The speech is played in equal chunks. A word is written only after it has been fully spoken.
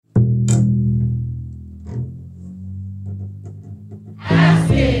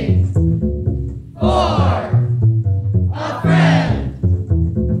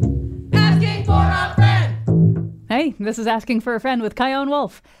This is Asking for a Friend with Kyone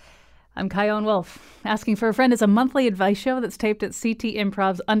Wolf. I'm Kyone Wolf. Asking for a Friend is a monthly advice show that's taped at CT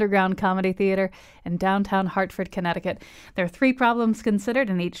Improv's Underground Comedy Theater in downtown Hartford, Connecticut. There are 3 problems considered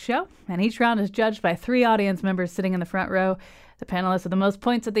in each show, and each round is judged by 3 audience members sitting in the front row. The panelist with the most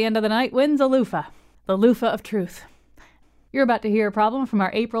points at the end of the night wins a loofah, the loofah of truth. You're about to hear a problem from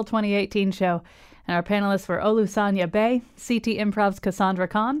our April 2018 show, and our panelists were Olusanya Bay, CT Improv's Cassandra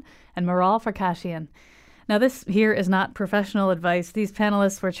Khan, and Maral Farkashian. Now, this here is not professional advice. These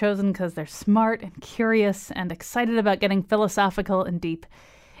panelists were chosen because they're smart and curious and excited about getting philosophical and deep.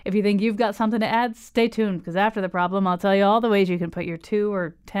 If you think you've got something to add, stay tuned, because after the problem, I'll tell you all the ways you can put your 2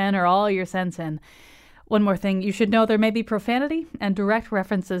 or 10 or all your cents in. One more thing, you should know there may be profanity and direct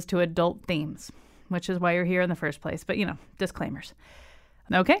references to adult themes, which is why you're here in the first place. But, disclaimers.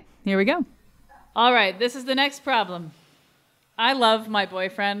 Okay, here we go. All right, this is the next problem. I love my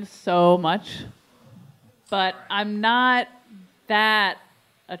boyfriend so much, but I'm not that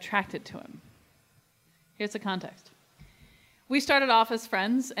attracted to him. Here's the context. We started off as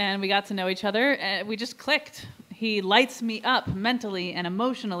friends, and we got to know each other, and we just clicked. He lights me up mentally and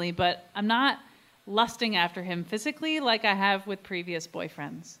emotionally, but I'm not lusting after him physically like I have with previous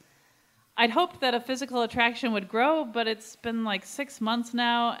boyfriends. I'd hoped that a physical attraction would grow, but it's been like 6 months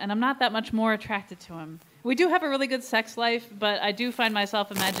now, and I'm not that much more attracted to him. We do have a really good sex life, but I do find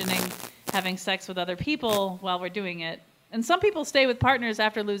myself imagining having sex with other people while we're doing it. And some people stay with partners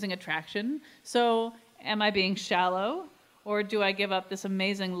after losing attraction. So am I being shallow, or do I give up this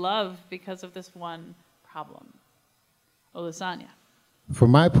amazing love because of this one problem? Olusanya.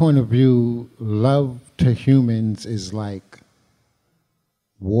 From my point of view, love to humans is like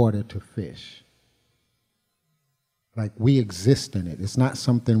water to fish. Like, we exist in it. It's not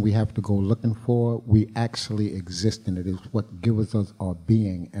something we have to go looking for. We actually exist in it. It's what gives us our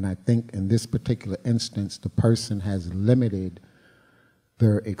being. And I think in this particular instance, the person has limited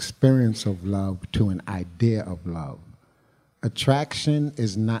their experience of love to an idea of love. Attraction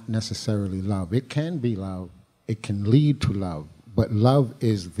is not necessarily love. It can be love. It can lead to love. But love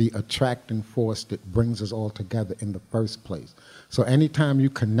is the attracting force that brings us all together in the first place. So anytime you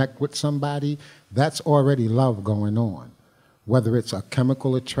connect with somebody, that's already love going on. Whether it's a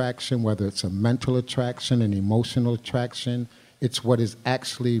chemical attraction, whether it's a mental attraction, an emotional attraction, it's what is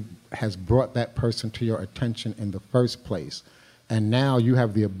actually has brought that person to your attention in the first place. And now you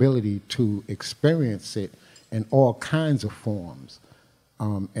have the ability to experience it in all kinds of forms.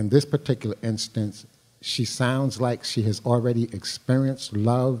 In this particular instance, she sounds like she has already experienced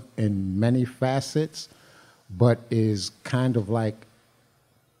love in many facets, but is kind of like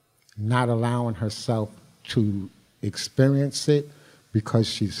not allowing herself to experience it because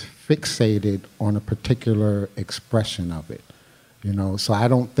she's fixated on a particular expression of it. So I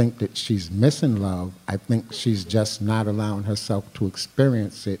don't think that she's missing love. I think she's just not allowing herself to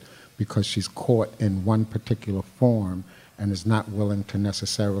experience it because she's caught in one particular form and is not willing to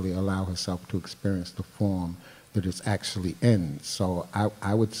necessarily allow herself to experience the form that it's actually in. So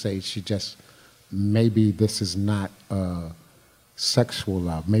I would say she just, maybe this is not sexual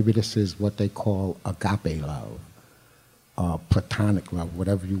love. Maybe this is what they call agape love, platonic love,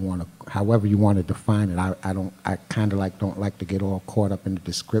 however you want to define it. I kind of don't like to get all caught up in the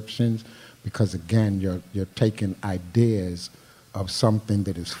descriptions, because again, you're taking ideas of something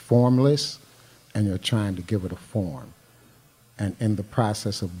that is formless and you're trying to give it a form. And in the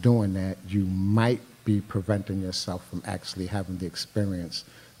process of doing that, you might be preventing yourself from actually having the experience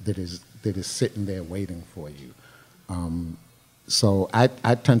that is sitting there waiting for you. So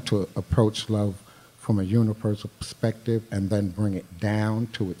I tend to approach love from a universal perspective and then bring it down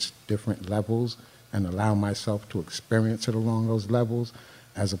to its different levels and allow myself to experience it along those levels,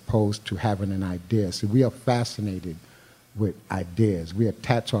 as opposed to having an idea. So we are fascinated with ideas. We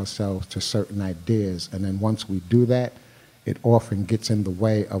attach ourselves to certain ideas, and then once we do that, it often gets in the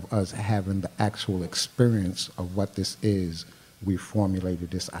way of us having the actual experience of what this is we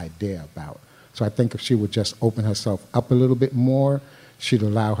formulated this idea about. So I think if she would just open herself up a little bit more, she'd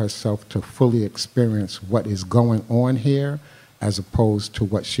allow herself to fully experience what is going on here, as opposed to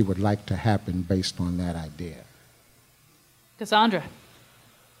what she would like to happen based on that idea. Cassandra.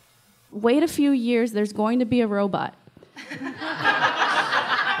 Wait a few years, there's going to be a robot.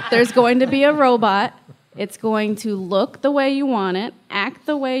 There's going to be a robot. It's going to look the way you want it, act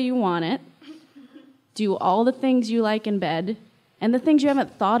the way you want it, do all the things you like in bed, and the things you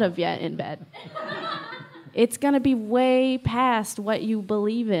haven't thought of yet in bed. It's going to be way past what you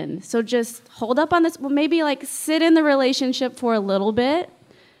believe in. So just hold up on this. Well, maybe sit in the relationship for a little bit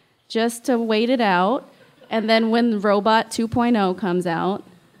just to wait it out. And then when Robot 2.0 comes out,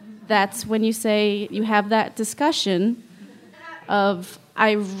 that's when you say, you have that discussion of,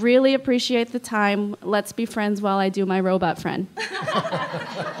 I really appreciate the time. Let's be friends while I do my robot friend. All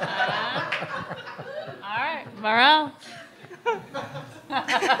right, Morel.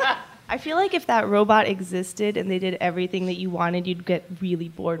 I feel like if that robot existed and they did everything that you wanted, you'd get really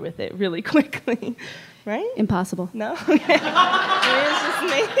bored with it really quickly, right? Impossible. No? Okay. Maybe it's just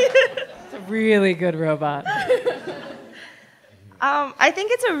me. It's a really good robot. I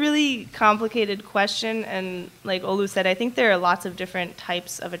think it's a really complicated question, and like Olu said, I think there are lots of different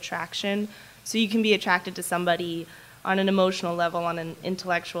types of attraction. So you can be attracted to somebody on an emotional level, on an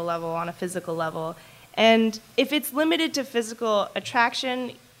intellectual level, on a physical level. And if it's limited to physical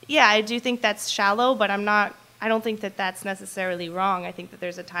attraction, yeah, I do think that's shallow, but I don't think that that's necessarily wrong. I think that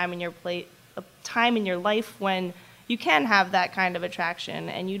there's a time in your life when you can have that kind of attraction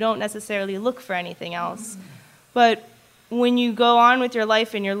and you don't necessarily look for anything else. But when you go on with your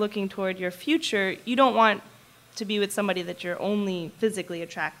life and you're looking toward your future, you don't want to be with somebody that you're only physically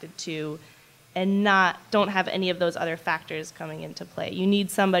attracted to and don't have any of those other factors coming into play. You need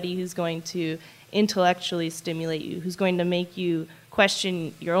somebody who's going to intellectually stimulate you, who's going to make you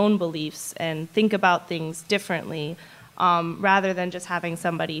question your own beliefs and think about things differently, rather than just having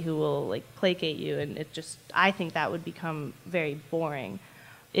somebody who will like placate you. And I think that would become very boring.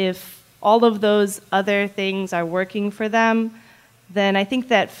 If all of those other things are working for them, then I think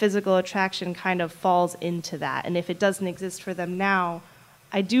that physical attraction kind of falls into that. And if it doesn't exist for them now,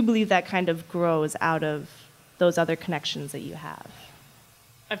 I do believe that kind of grows out of those other connections that you have.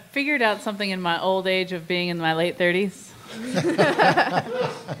 I figured out something in my old age of being in my late 30s.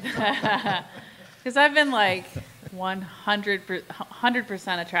 Because I've been like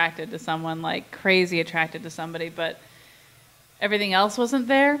 100% attracted to someone, like crazy attracted to somebody, but everything else wasn't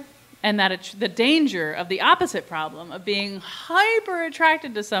there. And that the danger of the opposite problem of being hyper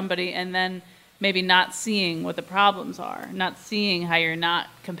attracted to somebody and then maybe not seeing what the problems are, not seeing how you're not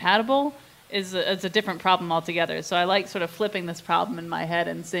compatible, is a different problem altogether. So I like sort of flipping this problem in my head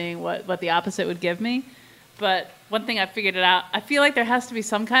and seeing what the opposite would give me. But one thing I figured it out, I feel like there has to be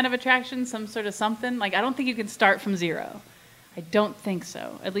some kind of attraction, some sort of something. Like, I don't think you can start from zero. I don't think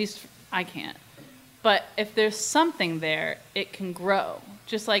so. At least I can't. But if there's something there, it can grow,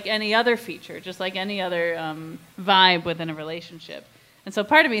 just like any other feature, just like any other vibe within a relationship. And so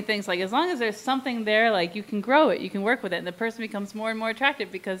part of me thinks, like, as long as there's something there, like, you can grow it, you can work with it, and the person becomes more and more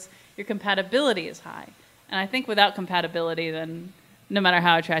attractive because your compatibility is high. And I think without compatibility, then no matter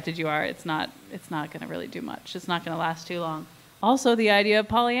how attracted you are, it's not going to really do much. It's not going to last too long. Also, the idea of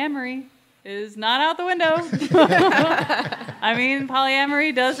polyamory is not out the window. I mean,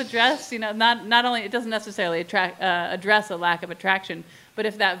 polyamory does address, not only, it doesn't necessarily address a lack of attraction, but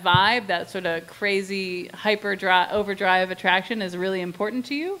if that vibe, that sort of crazy overdrive attraction is really important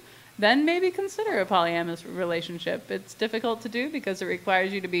to you, then maybe consider a polyamorous relationship. It's difficult to do because it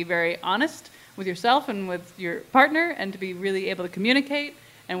requires you to be very honest with yourself and with your partner and to be really able to communicate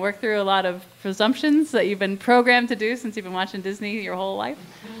and work through a lot of presumptions that you've been programmed to do since you've been watching Disney your whole life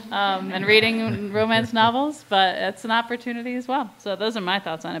and reading romance novels, but it's an opportunity as well. So those are my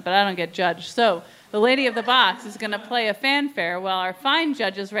thoughts on it, but I don't get judged. So the lady of the box is going to play a fanfare while our fine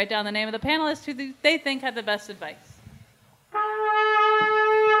judges write down the name of the panelists who they think had the best advice.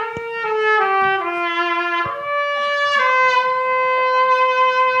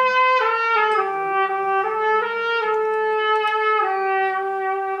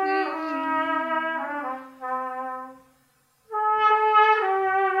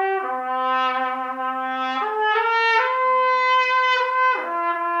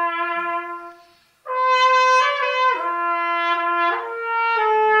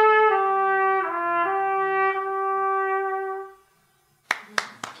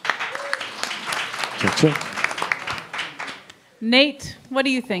 Nate, what do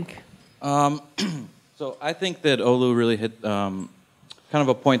you think? So I think that Olu really hit kind of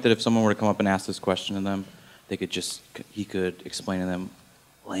a point that if someone were to come up and ask this question to them, he could explain to them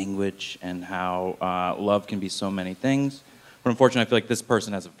language and how love can be so many things. But unfortunately, I feel like this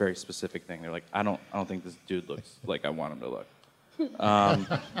person has a very specific thing. They're like, I don't think this dude looks like I want him to look.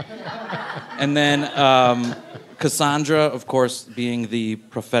 And then Cassandra, of course, being the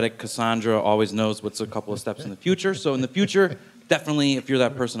prophetic Cassandra, always knows what's a couple of steps in the future. So in the future, definitely, if you're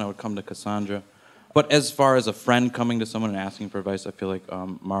that person, I would come to Cassandra. But as far as a friend coming to someone and asking for advice, I feel like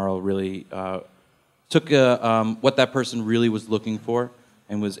Maro really took what that person really was looking for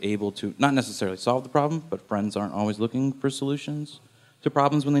and was able to not necessarily solve the problem, but friends aren't always looking for solutions to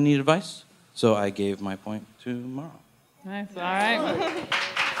problems when they need advice. So I gave my point to Maro. Nice. All right.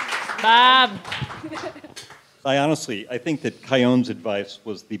 Bob. I think that Kyon's advice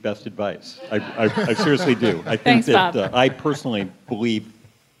was the best advice. I seriously do. I think Thanks, that Bob. I personally believe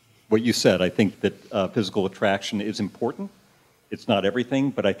what you said. I think that physical attraction is important. It's not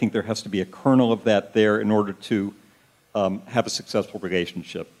everything, but I think there has to be a kernel of that there in order to have a successful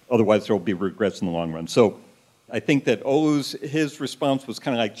relationship. Otherwise, there will be regrets in the long run. So I think that his response was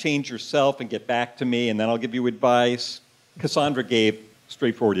kind of like, change yourself and get back to me, and then I'll give you advice. Cassandra gave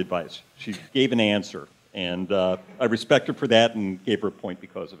straightforward advice. She gave an answer. And I respect her for that and gave her a point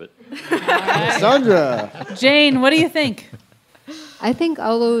because of it. Cassandra. Jane, what do you think? I think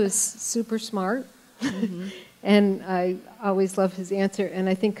Olu is super smart, and I always love his answer. And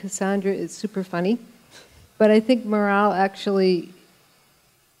I think Cassandra is super funny. But I think Morale actually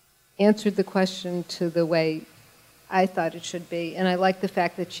answered the question to the way I thought it should be. And I like the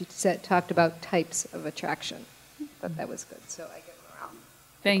fact that she talked about types of attraction. I thought that was good. So I give Morale.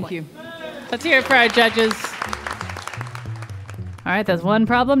 Thank you. Let's hear it for our judges. All right, that's one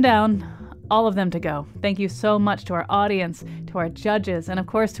problem down. All of them to go. Thank you so much to our audience, to our judges, and of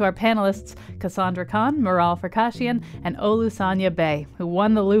course to our panelists, Cassandra Khan, Maral Farkashian, and Olusanya Bey, who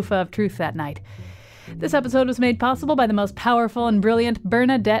won the loofah of truth that night. This episode was made possible by the most powerful and brilliant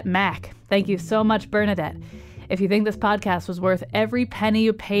Bernadette Mack. Thank you so much, Bernadette. If you think this podcast was worth every penny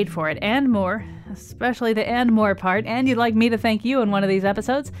you paid for it and more, especially the and more part, and you'd like me to thank you in one of these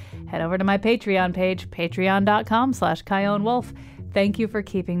episodes, head over to my Patreon page, patreon.com/KyonWolf. Thank you for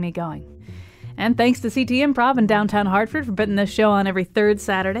keeping me going. And thanks to CT Improv in downtown Hartford for putting this show on every third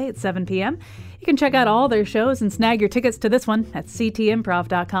Saturday at 7 p.m. You can check out all their shows and snag your tickets to this one at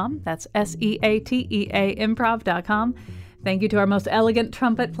ctimprov.com. That's SEATEA improv.com. Thank you to our most elegant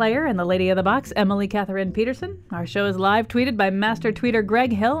trumpet player and the lady of the box, Emily Catherine Peterson. Our show is live tweeted by master tweeter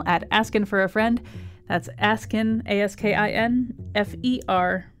Greg Hill at Askin for a Friend. That's Askin,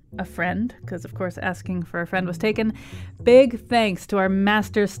 ASKINFER, a friend, because of course Asking for a Friend was taken. Big thanks to our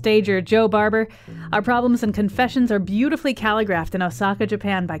master stager Joe Barber. Our problems and confessions are beautifully calligraphed in Osaka,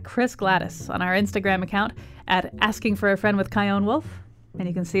 Japan by Chris Gladys on our Instagram account at Asking for a Friend with Kyon Wolf. And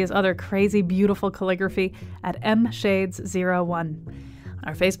you can see his other crazy beautiful calligraphy at mshades01.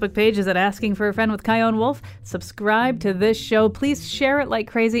 Our Facebook page is at Asking for a Friend with Kyon Wolf. Subscribe to this show. Please share it like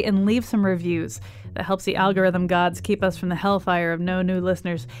crazy and leave some reviews. That helps the algorithm gods keep us from the hellfire of no new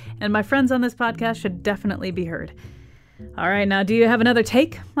listeners. And my friends on this podcast should definitely be heard. All right, now, do you have another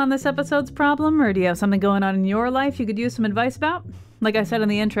take on this episode's problem? Or do you have something going on in your life you could use some advice about? Like I said in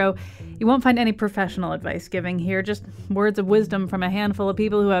the intro, you won't find any professional advice giving here, just words of wisdom from a handful of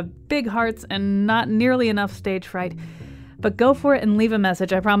people who have big hearts and not nearly enough stage fright. But go for it and leave a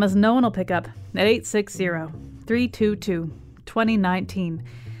message. I promise no one will pick up at 860-322-2019.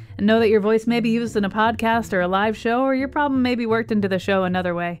 And know that your voice may be used in a podcast or a live show, or your problem may be worked into the show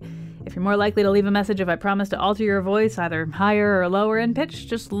another way. If you're more likely to leave a message if I promise to alter your voice, either higher or lower in pitch,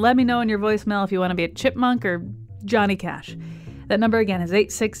 just let me know in your voicemail if you want to be a chipmunk or Johnny Cash. That number again is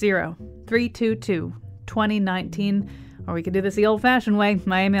 860-322-2019, or we could do this the old-fashioned way.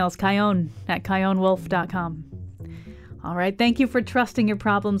 My email is kyon@kyonwolf.com. All right, thank you for trusting your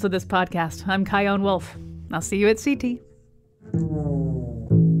problems with this podcast. I'm Kyon Wolf. I'll see you at CT.